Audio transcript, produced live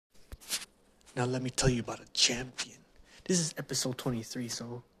Now let me tell you about a champion. This is episode 23,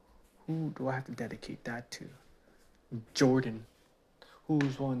 so who do I have to dedicate that to? Jordan,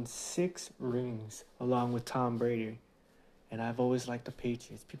 who's won 6 rings along with Tom Brady. And I've always liked the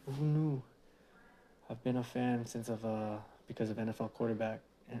Patriots. People who knew. I've been a fan because of NFL quarterback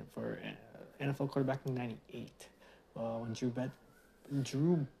and for NFL quarterback in '98 when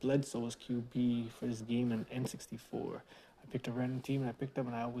Drew Bledsoe was QB for this game in N64. I picked a random team and I picked them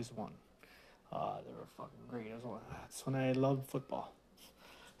and I always won. They were fucking great. That's when I loved football.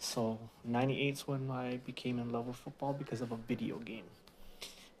 So '98's when I became in love with football because of a video game.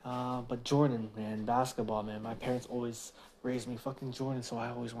 But Jordan, man, basketball, man. My parents always raised me fucking Jordan, so I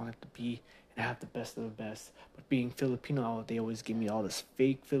always wanted to be and have the best of the best. But being Filipino, they always give me all this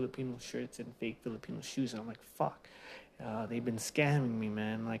fake Filipino shirts and fake Filipino shoes, and I'm like, fuck. They've been scamming me,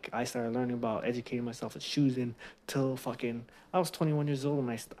 man. Like, I started learning about educating myself with shoes until I was 21 years old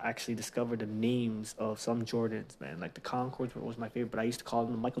when I actually discovered the names of some Jordans, man. Like, the Concords were always my favorite, but I used to call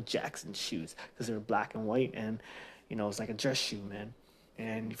them the Michael Jackson shoes because they were black and white, and, it was like a dress shoe, man.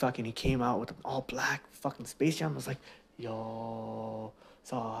 And he came out with an all black fucking Space Jam. I was like, yo.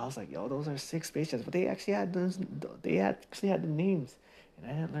 So I was like, yo, those are 6 Space Jams. But they actually had those. They actually had the names, and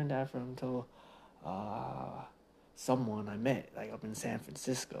I didn't learn that from until someone I met like up in San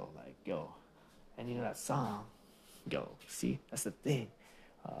Francisco. Like, yo, and that song, yo. See, that's the thing.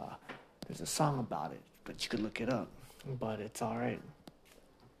 There's a song about it, but you could look it up. But it's all right.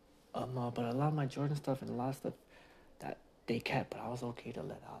 But a lot of my Jordan stuff and a lot of stuff that they kept, but I was okay to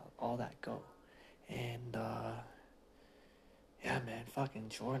let all that go. And yeah, man, fucking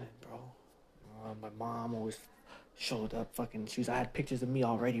Jordan, bro. My mom always showed up fucking shoes. I had pictures of me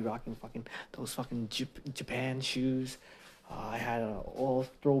already rocking those fucking Japan shoes. I had an all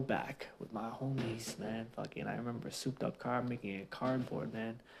throwback with my homies, man. I remember a souped up car making a cardboard,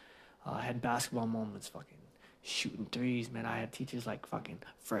 man. I had basketball moments, fucking shooting threes, man. I had teachers like fucking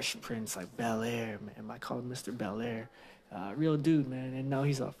Fresh Prince, like Bel Air, man. I called him Mr. Bel Air. Real dude, man. And now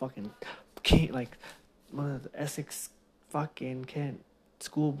he's a fucking king, like one of the Essex fucking Kent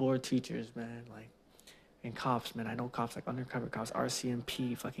school board teachers, man. Like, and cops, man. I know cops, like undercover cops,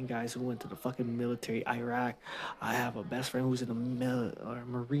 RCMP, fucking guys who went to the fucking military, Iraq. I have a best friend who's in the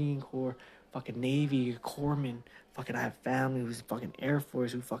Marine Corps, fucking Navy, corpsman. I have family who's fucking Air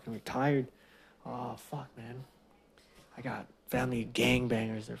Force who fucking retired. Oh, fuck, man. I got family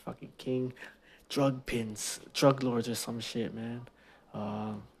gangbangers. They're fucking king drug lords or some shit, man.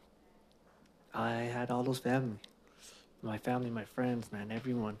 I had all those family. My family, my friends, man,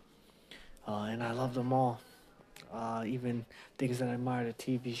 everyone. And I love them all. Even things that I admire, the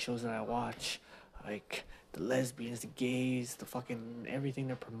TV shows that I watch, like the lesbians, the gays, the fucking everything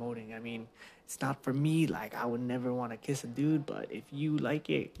they're promoting. I mean, it's not for me. Like, I would never want to kiss a dude, but if you like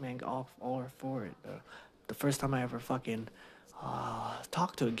it, man, all for it. The first time I ever fucking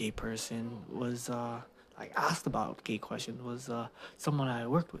talked to a gay person was asked about gay questions was someone I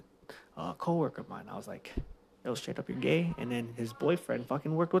worked with, a coworker of mine. I was like, yo, straight up, you're gay? And then his boyfriend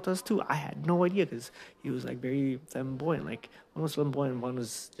fucking worked with us too. I had no idea because he was like very flamboyant. Like, one was flamboyant, one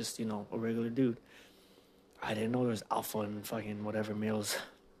was just, a regular dude. I didn't know there was alpha and fucking whatever males.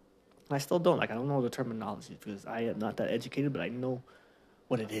 I still don't. Like, I don't know the terminology because I am not that educated, but I know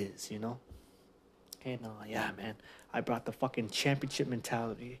what it is, And yeah, man, I brought the fucking championship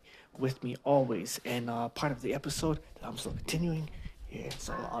mentality with me always. And part of the episode that I'm still continuing. Yeah,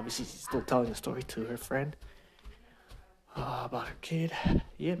 so obviously she's still telling a story to her friend. About her kid.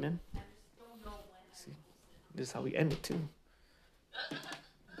 Yeah, man. See, this is how we end it, too. So, I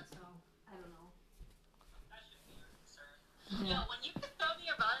don't know. Yeah, when you told me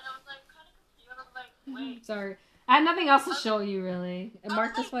about it, I was like, kind of confused. I was like, wait. Sorry. I had nothing else to show you, really. And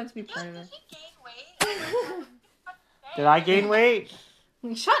Mark just wanted to be part of it. Did she gain weight? Did I gain weight?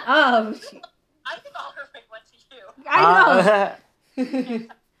 Shut up. I think all her weight went to you. I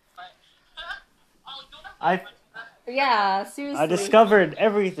know. Yeah, seriously. I discovered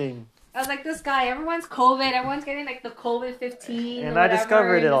everything. I was like, this guy, everyone's COVID. Everyone's getting like the COVID-15. And I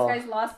discovered it all. This guy's lost